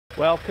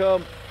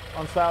Welcome.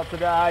 On sale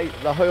today,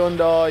 the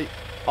Hyundai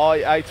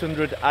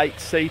I800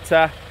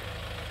 8-seater,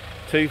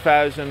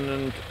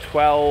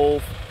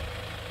 2012,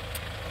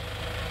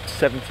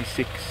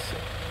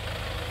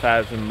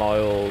 76,000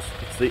 miles.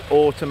 It's the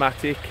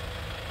automatic,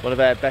 one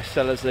of our best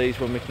sellers these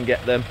when we can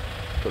get them,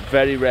 but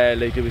very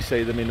rarely do we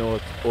see them in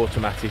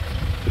automatic.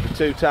 With the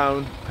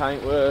two-tone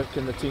paintwork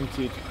and the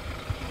tinted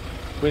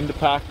window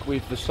pack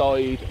with the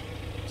slide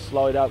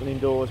opening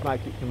doors,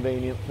 make it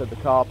convenient for the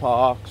car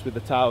parks with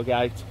the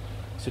tailgate.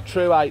 It's a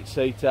true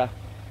 8-seater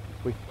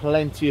with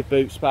plenty of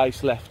boot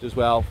space left as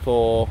well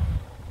for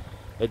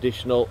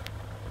additional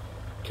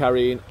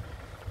carrying.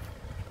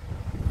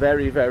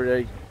 Very,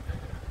 very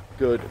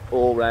good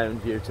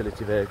all-round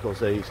utility vehicles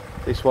these.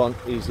 This one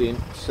is in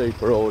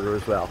super order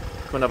as well.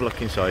 Come and have a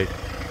look inside.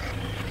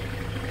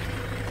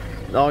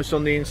 Nice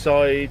on the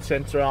inside,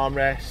 centre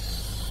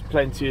armrests,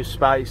 plenty of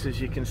space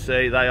as you can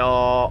see. They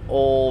are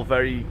all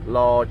very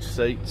large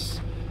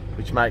seats,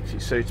 which makes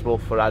it suitable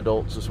for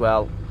adults as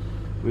well,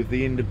 with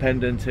the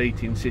independent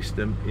heating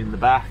system in the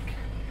back,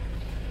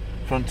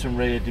 front and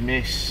rear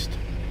demist,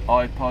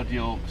 iPod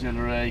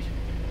auxiliary,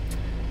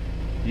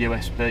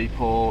 USB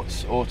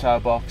ports, auto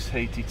box,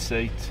 heated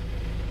seat.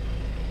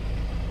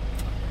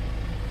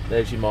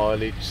 There's your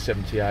mileage,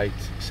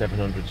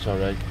 78,700,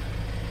 sorry.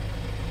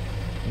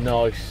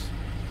 Nice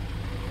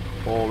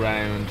all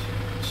round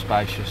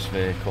spacious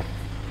vehicle,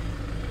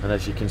 and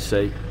as you can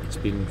see, it's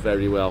been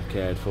very well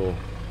cared for.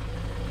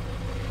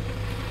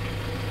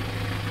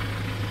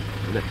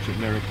 Electric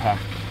mirror pack,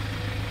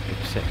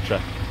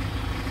 etc.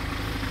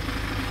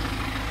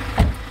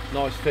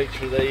 Nice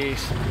feature of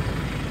these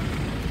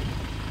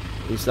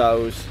is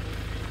those,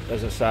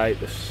 as I say,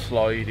 the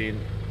sliding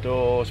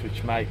doors,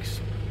 which makes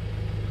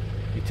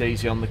it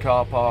easy on the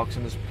car parks,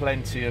 and there's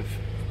plenty of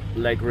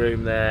leg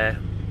room there,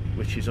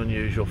 which is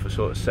unusual for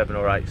sort of 7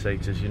 or 8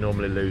 seaters. You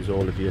normally lose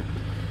all of your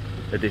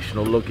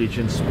additional luggage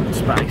and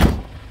space.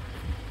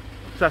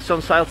 So that's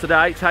on sale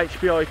today. It's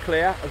HPI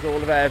clear, as all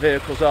of our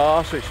vehicles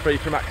are, so it's free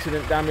from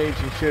accident damage,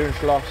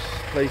 insurance loss,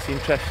 police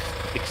interest,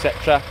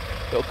 etc.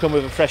 It'll come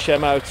with a fresh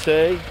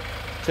MOT,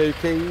 2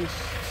 keys,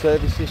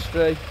 service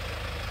history,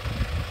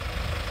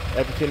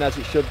 everything as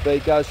it should be.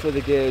 Goes through the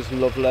gears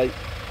lovely.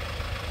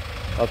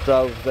 I've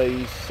drove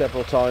these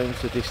several times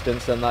the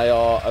distance, and they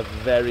are a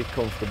very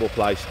comfortable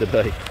place to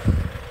be.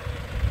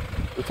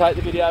 We'll take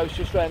the videos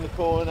just round the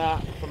corner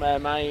from our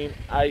main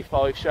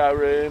A5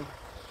 showroom,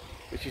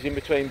 which is in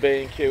between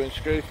B&Q and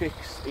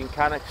Screwfix in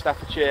Cannock,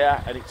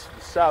 Staffordshire, and it's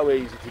so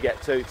easy to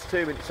get to. It's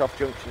 2 minutes off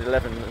junction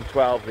 11 and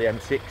 12 of the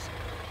M6,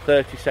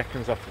 30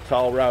 seconds off the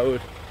toll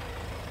road.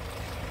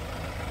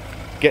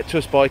 Get to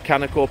us by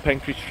Cannock or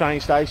Penkridge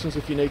train stations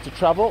if you need to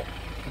travel.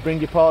 Bring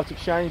your part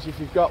exchange if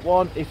you've got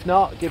one. If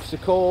not, give us a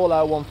call,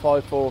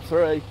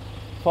 01543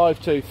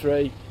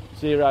 523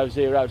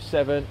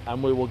 007,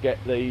 and we will get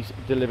these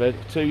delivered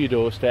to your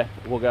doorstep.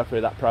 We'll go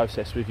through that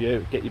process with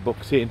you, get your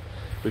books in.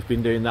 We've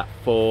been doing that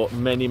for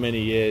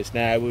many years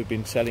now. We've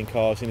been selling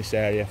cars in this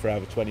area for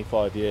over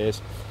 25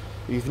 years.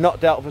 If you've not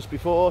dealt with us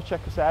before,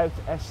 check us out,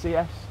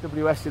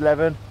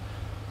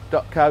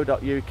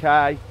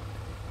 scsws11.co.uk,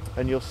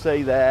 and you'll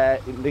see there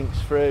it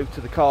links through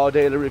to the car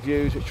dealer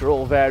reviews, which are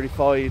all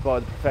verified by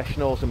the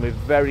professionals, and we're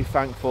very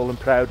thankful and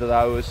proud of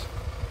those.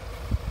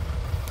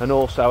 And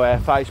also our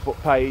Facebook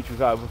page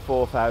with over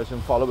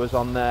 4,000 followers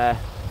on there.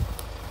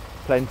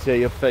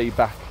 Plenty of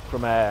feedback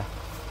from our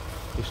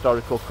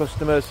historical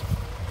customers.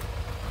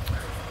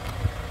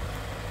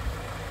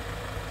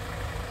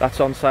 That's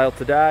on sale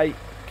today.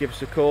 Give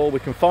us a call.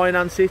 We can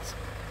finance it,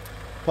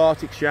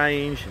 part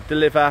exchange,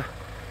 deliver,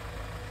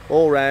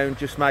 all round.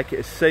 Just make it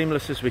as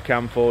seamless as we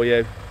can for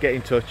you. Get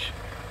in touch,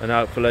 and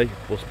hopefully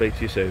we'll speak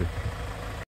to you soon.